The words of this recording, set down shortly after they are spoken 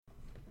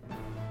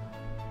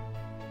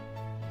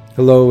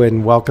Hello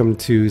and welcome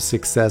to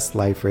Success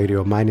Life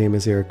Radio. My name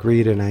is Eric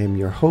Reed and I am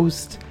your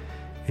host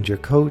and your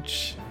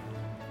coach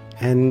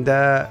and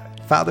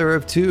father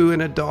of two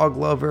and a dog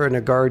lover and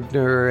a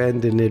gardener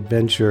and an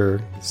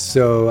adventurer.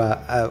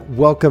 So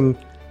welcome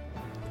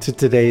to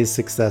today's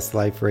Success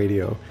Life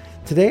Radio.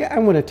 Today I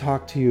want to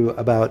talk to you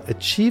about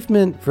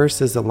achievement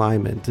versus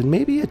alignment, and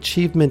maybe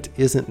achievement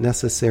isn't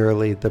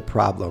necessarily the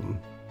problem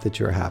that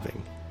you're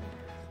having.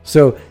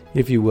 So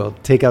if you will,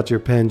 take out your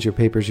pens, your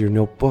papers, your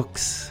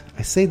notebooks.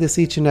 I say this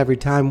each and every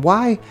time.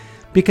 Why?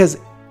 Because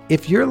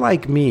if you're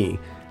like me,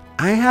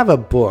 I have a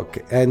book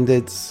and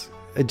it's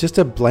just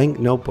a blank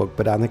notebook,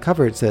 but on the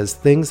cover it says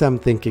things I'm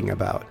thinking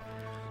about.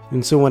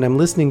 And so when I'm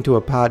listening to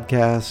a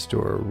podcast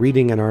or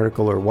reading an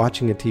article or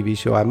watching a TV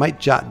show, I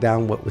might jot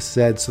down what was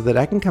said so that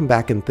I can come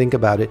back and think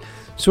about it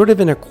sort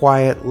of in a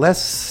quiet,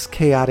 less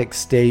chaotic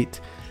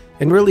state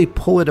and really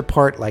pull it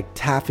apart like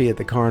taffy at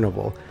the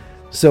carnival.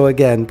 So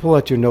again, pull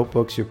out your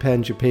notebooks, your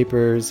pens, your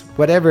papers,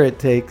 whatever it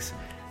takes,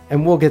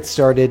 and we'll get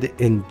started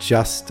in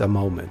just a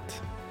moment.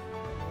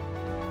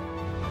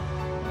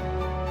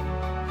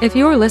 If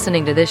you're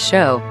listening to this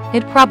show,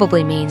 it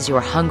probably means you're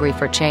hungry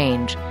for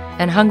change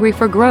and hungry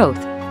for growth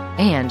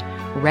and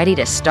ready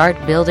to start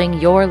building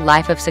your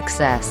life of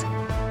success.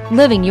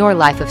 Living your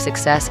life of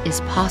success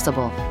is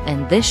possible,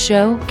 and this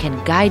show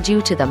can guide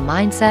you to the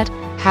mindset,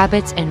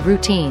 habits, and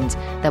routines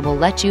that will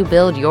let you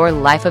build your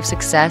life of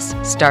success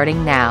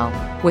starting now.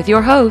 With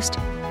your host,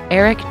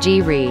 Eric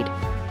G. Reed.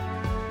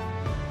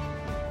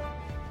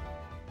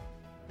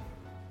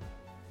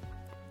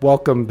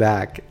 Welcome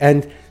back.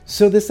 And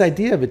so this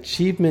idea of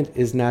achievement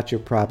is not your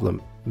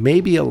problem.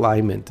 Maybe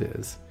alignment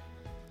is.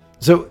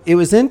 So it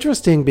was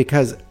interesting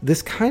because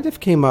this kind of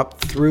came up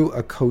through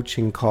a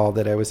coaching call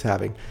that I was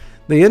having.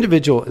 The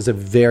individual is a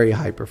very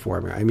high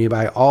performer. I mean,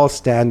 by all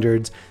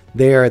standards,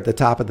 they're at the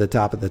top of the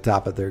top of the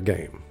top of their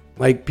game.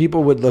 Like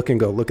people would look and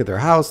go, look at their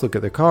house, look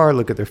at their car,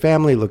 look at their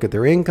family, look at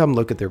their income,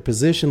 look at their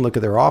position, look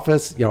at their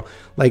office.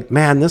 Like,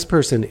 man, this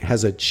person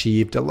has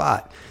achieved a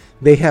lot.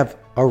 They have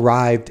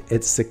arrived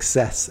at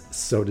success,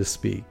 so to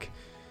speak.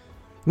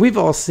 We've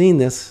all seen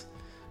this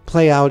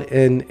play out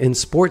in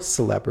sports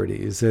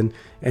celebrities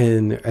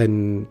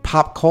and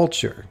pop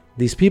culture.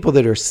 These people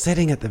that are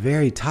sitting at the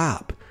very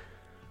top.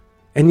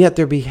 And yet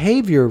their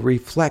behavior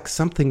reflects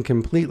something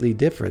completely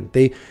different.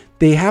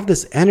 They have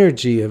this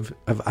energy of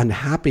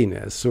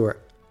unhappiness or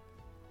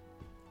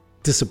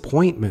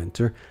disappointment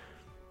or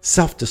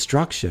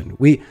self-destruction.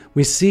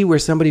 We see where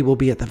somebody will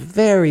be at the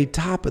very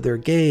top of their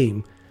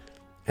game,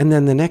 and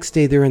then the next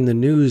day they're in the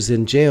news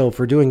in jail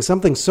for doing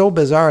something so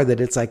bizarre that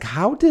it's like,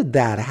 how did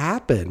that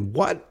happen?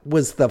 What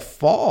was the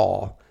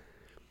fall?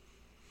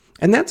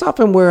 And that's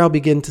often where I'll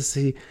begin to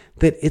see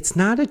that it's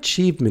not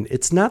achievement.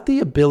 It's not the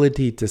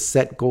ability to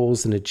set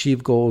goals and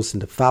achieve goals and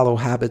to follow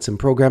habits and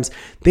programs.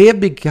 They have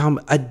become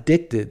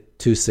addicted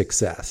to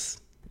success.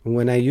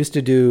 When I used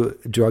to do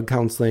drug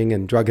counseling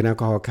and drug and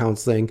alcohol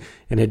counseling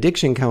and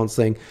addiction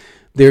counseling,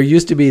 there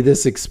used to be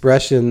this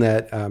expression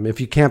that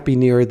if you can't be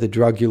near the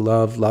drug you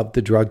love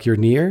the drug you're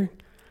near.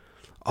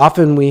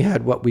 Often we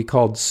had what we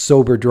called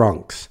sober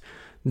drunks,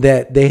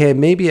 that they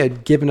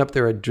had given up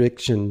their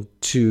addiction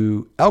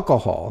to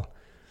alcohol,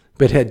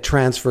 but had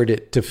transferred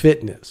it to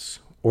fitness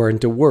or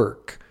into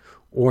work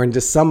or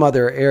into some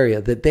other area,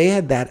 that they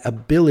had that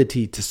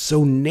ability to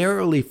so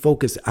narrowly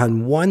focus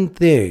on one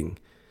thing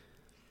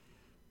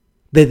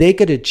that they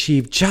could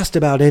achieve just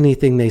about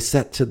anything they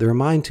set to their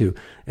mind to.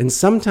 And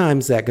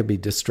sometimes that could be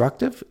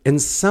destructive,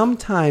 and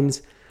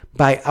sometimes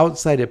by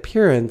outside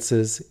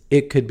appearances,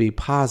 it could be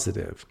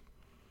positive.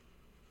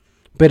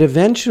 But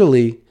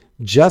eventually,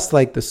 just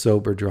like the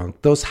sober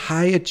drunk, those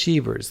high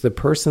achievers, the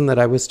person that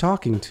I was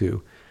talking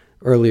to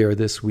earlier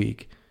this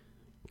week,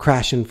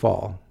 crash and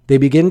fall. They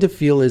begin to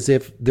feel as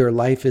if their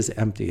life is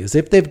empty, as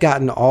if they've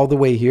gotten all the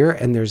way here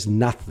and there's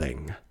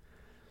nothing.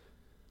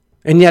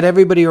 And yet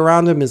everybody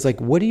around them is like,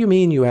 what do you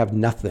mean you have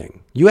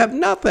nothing? You have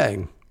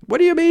nothing. What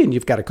do you mean?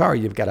 You've got a car,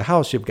 you've got a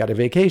house, you've got a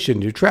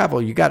vacation, you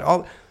travel, you got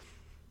all.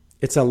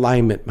 It's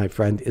alignment, my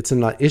friend. It's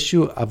an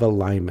issue of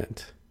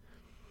alignment.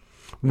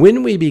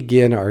 When we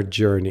begin our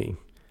journey,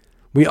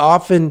 we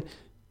often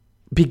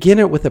begin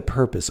it with a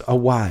purpose, a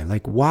why,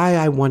 like why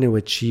I want to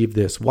achieve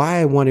this,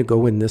 why I want to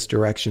go in this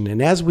direction.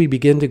 And as we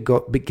begin to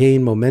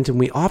gain momentum,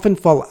 we often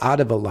fall out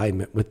of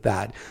alignment with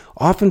that,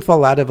 often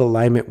fall out of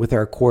alignment with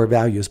our core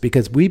values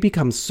because we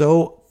become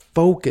so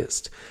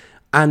focused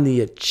on the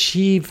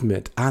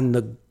achievement, on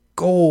the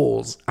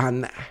goals,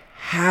 on the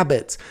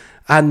habits,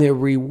 on the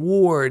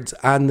rewards,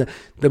 on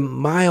the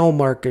mile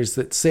markers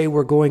that say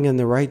we're going in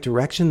the right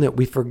direction, that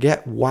we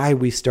forget why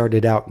we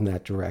started out in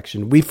that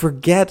direction. We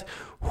forget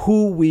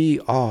who we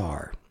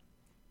are.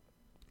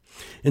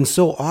 And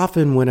so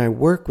often when I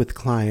work with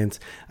clients,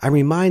 I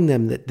remind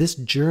them that this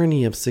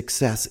journey of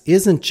success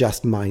isn't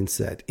just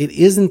mindset. It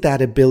isn't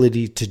that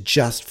ability to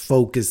just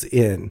focus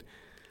in.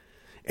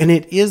 And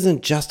it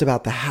isn't just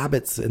about the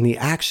habits and the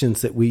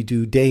actions that we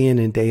do day in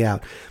and day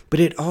out, but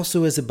it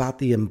also is about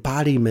the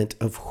embodiment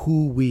of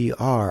who we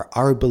are,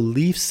 our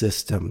belief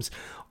systems,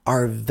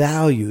 our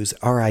values,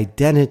 our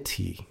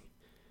identity.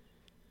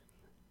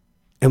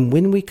 And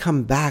when we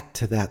come back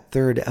to that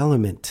third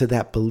element, to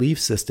that belief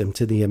system,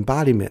 to the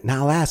embodiment,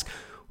 now I'll ask,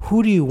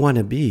 who do you want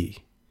to be?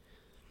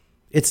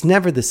 It's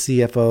never the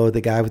CFO,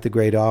 the guy with the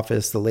great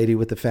office, the lady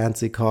with the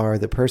fancy car,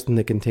 the person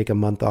that can take a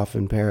month off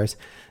in Paris.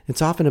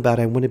 It's often about,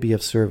 I want to be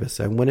of service.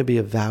 I want to be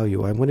of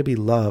value. I want to be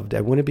loved.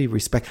 I want to be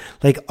respected.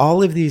 Like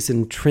all of these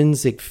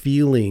intrinsic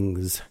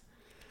feelings,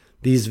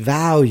 these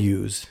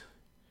values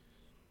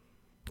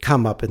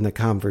come up in the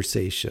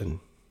conversation.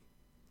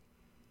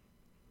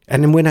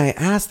 And when I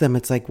ask them,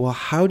 it's like, well,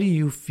 how do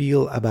you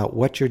feel about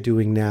what you're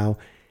doing now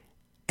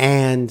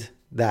and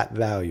that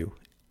value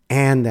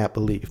and that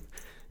belief?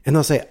 And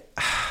they'll say,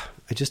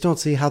 I just don't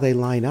see how they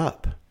line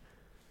up.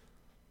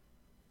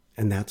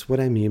 And that's what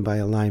I mean by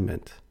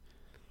alignment.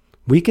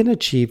 We can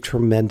achieve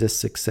tremendous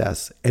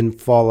success and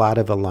fall out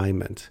of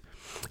alignment.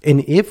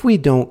 And if we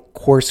don't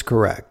course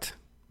correct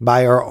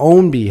by our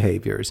own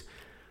behaviors,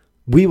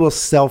 we will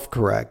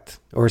self-correct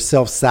or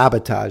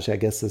self-sabotage, I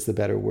guess is the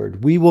better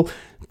word. We will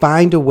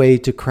find a way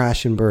to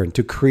crash and burn,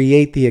 to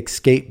create the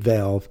escape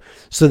valve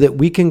so that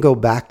we can go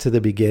back to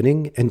the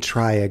beginning and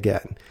try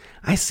again.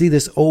 I see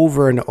this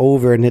over and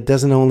over, and it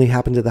doesn't only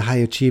happen to the high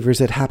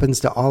achievers. It happens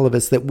to all of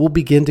us, that we'll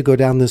begin to go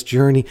down this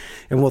journey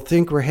and we'll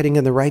think we're heading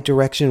in the right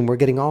direction. And we're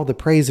getting all the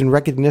praise and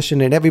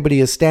recognition, and everybody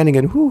is standing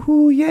and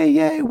hoo-hoo, yay,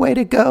 yay, way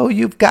to go.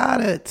 You've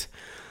got it.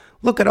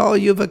 Look at all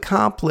you've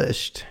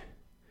accomplished.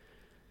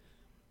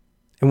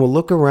 And we'll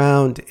look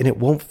around and it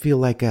won't feel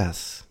like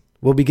us.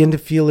 We'll begin to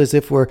feel as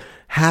if we're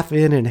half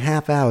in and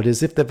half out,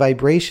 as if the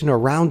vibration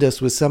around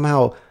us was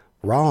somehow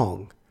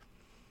wrong,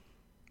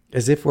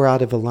 as if we're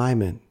out of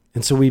alignment.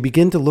 And so we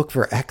begin to look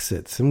for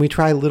exits, and we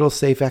try little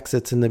safe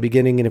exits in the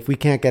beginning. And if we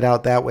can't get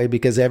out that way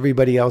because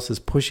everybody else is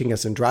pushing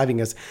us and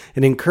driving us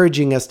and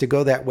encouraging us to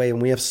go that way,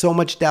 and we have so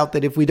much doubt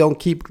that if we don't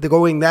keep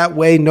going that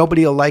way,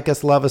 nobody will like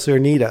us, love us, or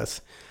need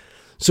us.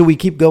 So we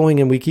keep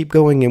going and we keep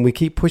going and we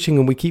keep pushing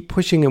and we keep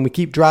pushing and we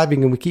keep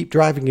driving and we keep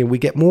driving, and we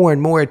get more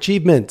and more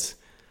achievements,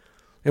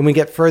 and we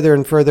get further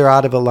and further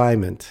out of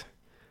alignment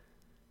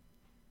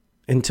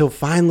until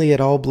finally it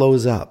all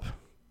blows up.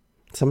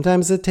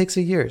 Sometimes it takes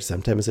a year,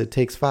 sometimes it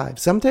takes 5,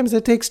 sometimes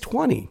it takes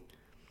 20.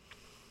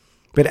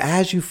 But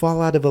as you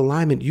fall out of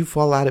alignment, you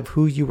fall out of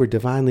who you were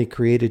divinely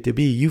created to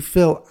be. You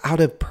feel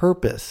out of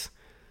purpose.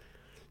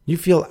 You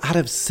feel out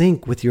of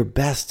sync with your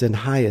best and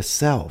highest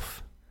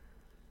self.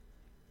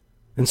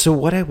 And so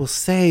what I will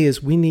say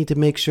is we need to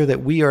make sure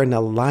that we are in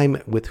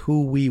alignment with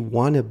who we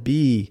want to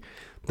be.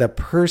 The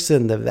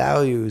person, the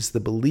values,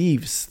 the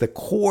beliefs, the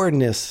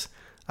coreness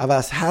of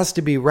us has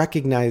to be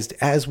recognized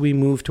as we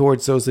move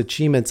towards those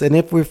achievements. And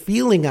if we're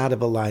feeling out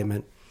of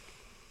alignment,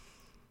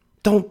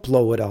 don't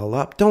blow it all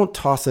up. Don't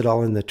toss it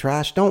all in the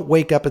trash. Don't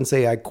wake up and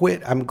say, I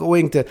quit. I'm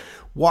going to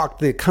walk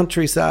the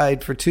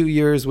countryside for 2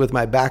 years with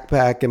my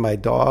backpack and my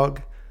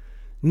dog.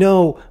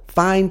 No,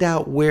 find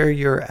out where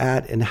you're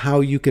at and how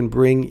you can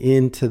bring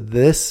into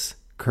this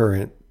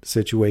current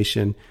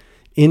situation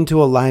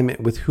into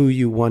alignment with who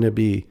you want to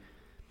be.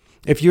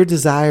 If your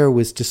desire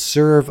was to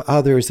serve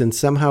others and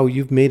somehow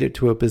you've made it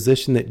to a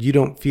position that you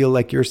don't feel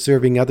like you're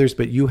serving others,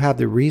 but you have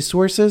the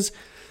resources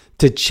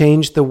to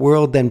change the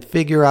world, then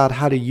figure out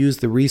how to use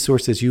the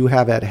resources you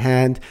have at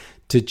hand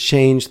to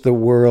change the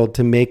world,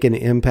 to make an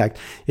impact.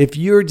 If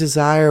your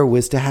desire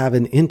was to have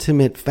an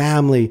intimate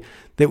family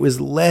that was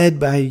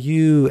led by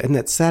you and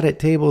that sat at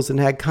tables and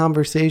had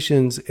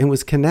conversations and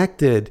was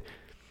connected,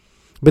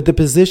 but the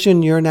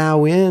position you're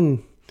now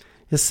in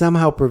has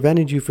somehow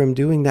prevented you from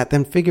doing that,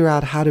 then figure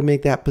out how to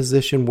make that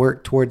position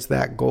work towards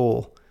that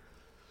goal.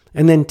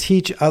 And then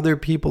teach other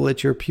people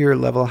at your peer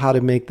level how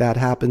to make that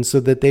happen so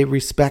that they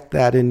respect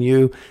that in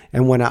you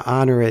and want to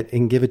honor it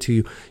and give it to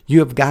you. You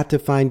have got to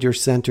find your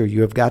center.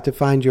 You have got to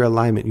find your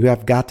alignment. You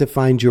have got to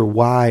find your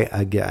why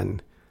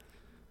again.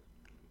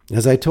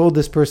 As I told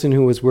this person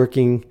who was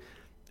working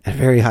at a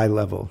very high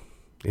level,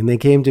 and they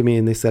came to me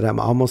and they said, I'm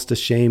almost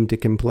ashamed to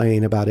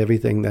complain about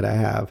everything that I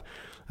have.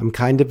 I'm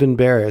kind of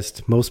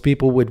embarrassed. Most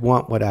people would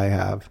want what I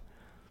have.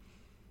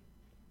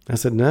 I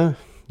said, no,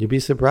 you'd be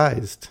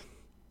surprised.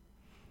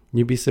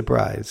 You'd be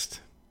surprised.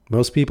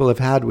 Most people have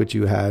had what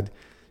you had,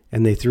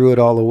 and they threw it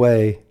all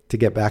away to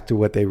get back to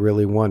what they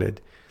really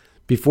wanted.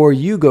 Before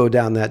you go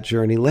down that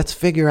journey, let's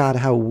figure out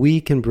how we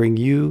can bring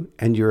you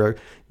and your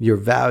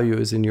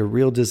values and your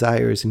real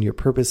desires and your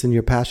purpose and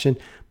your passion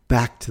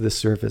back to the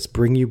surface,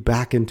 bring you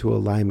back into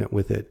alignment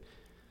with it.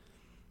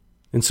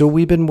 And so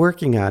we've been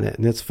working on it.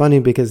 And it's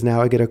funny because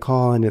now I get a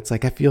call and it's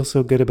like, I feel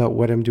so good about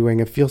what I'm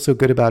doing. I feel so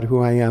good about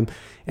who I am.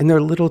 And there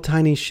are little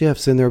tiny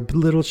shifts and there are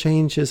little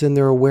changes in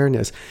their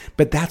awareness.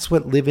 But that's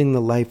what living the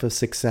life of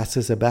success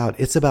is about.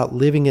 It's about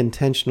living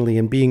intentionally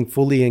and being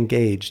fully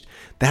engaged.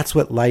 That's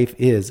what life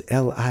is.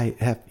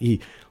 L-I-F-E.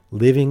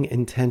 Living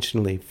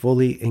intentionally,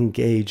 fully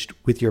engaged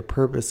with your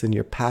purpose and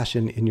your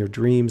passion and your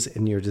dreams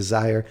and your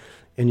desire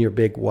and your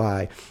big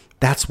why.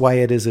 That's why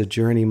it is a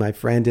journey, my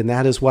friend, and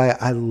that is why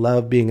I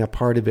love being a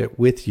part of it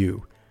with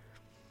you.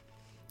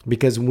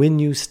 Because when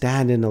you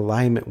stand in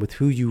alignment with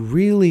who you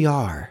really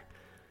are,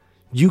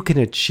 you can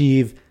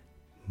achieve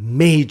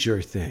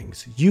major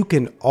things. You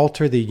can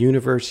alter the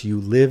universe you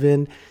live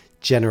in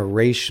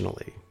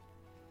generationally.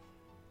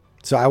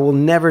 So I will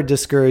never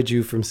discourage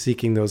you from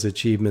seeking those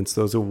achievements,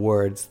 those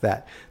awards,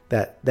 that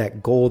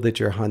goal that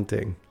you're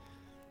hunting.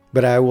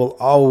 But I will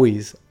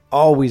always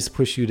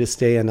push you to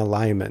stay in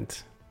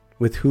alignment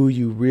with who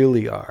you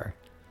really are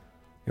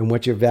and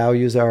what your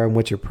values are and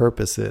what your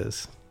purpose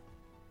is.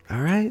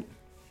 All right?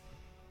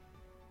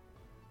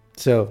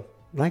 So,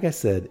 like I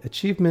said,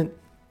 achievement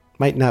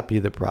might not be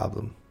the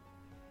problem.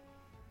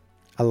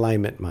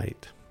 Alignment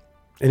might.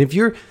 And if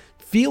you're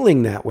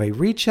feeling that way,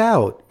 reach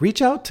out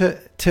to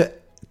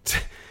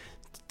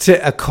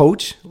a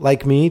coach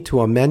like me,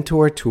 to a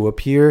mentor, to a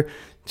peer,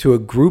 to a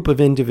group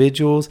of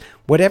individuals,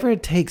 whatever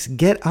it takes.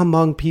 Get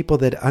among people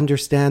that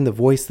understand the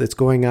voice that's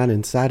going on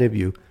inside of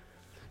you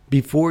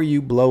before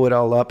you blow it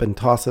all up and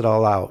toss it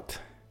all out.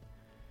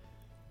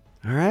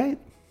 All right?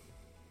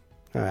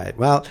 All right.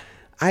 Well,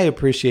 I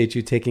appreciate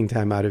you taking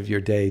time out of your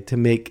day to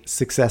make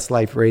Success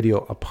Life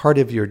Radio a part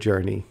of your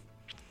journey,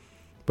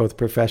 both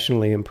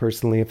professionally and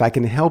personally. If I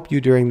can help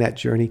you during that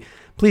journey,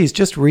 please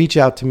just reach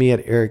out to me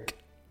at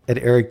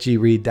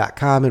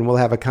ericgreed.com and we'll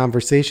have a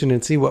conversation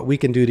and see what we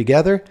can do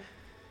together.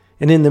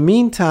 And in the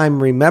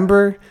meantime,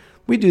 remember,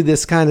 we do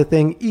this kind of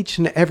thing each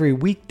and every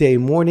weekday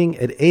morning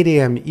at 8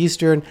 a.m.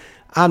 Eastern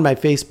on my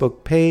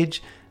Facebook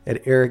page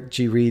at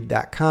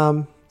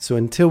ericgreed.com. So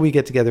until we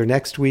get together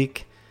next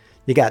week,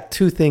 you got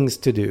two things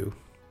to do.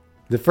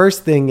 The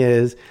first thing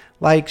is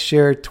like,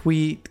 share,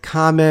 tweet,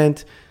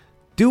 comment,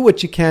 do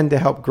what you can to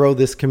help grow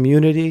this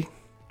community.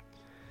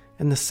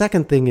 And the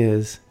second thing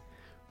is,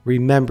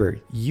 remember,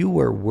 you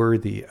are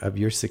worthy of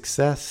your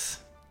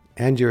success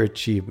and your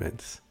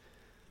achievements.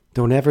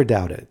 Don't ever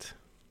doubt it.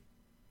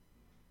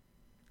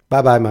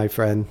 Bye-bye, my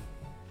friend.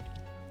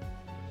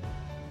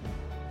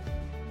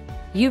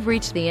 You've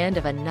reached the end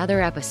of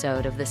another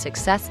episode of the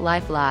Success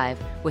Life Live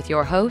with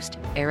your host,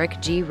 Eric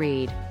G.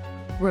 Reed.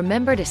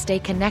 Remember to stay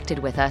connected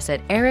with us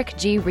at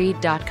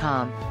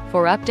ericgreed.com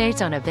for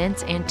updates on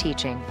events and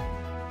teaching.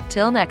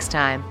 Till next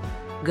time,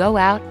 go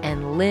out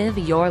and live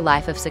your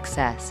life of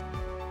success.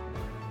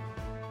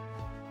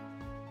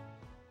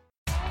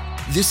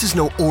 This is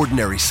no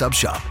ordinary sub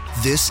shop.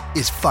 This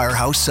is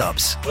Firehouse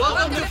Subs.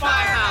 Welcome to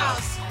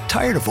Firehouse!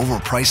 Tired of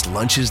overpriced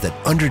lunches that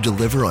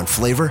underdeliver on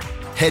flavor?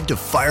 Head to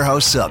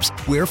Firehouse Subs,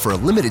 where for a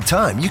limited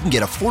time you can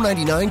get a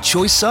 $4.99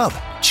 choice sub.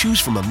 Choose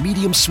from a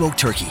medium smoked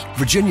turkey,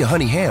 Virginia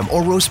honey ham,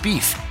 or roast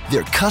beef.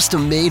 They're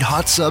custom-made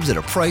hot subs at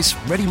a price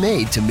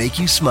ready-made to make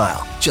you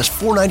smile. Just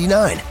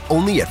 $4.99,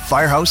 only at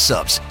Firehouse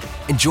Subs.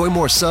 Enjoy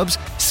more subs,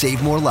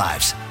 save more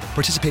lives.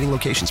 Participating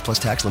locations plus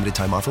tax, limited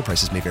time offer.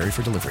 Prices may vary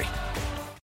for delivery.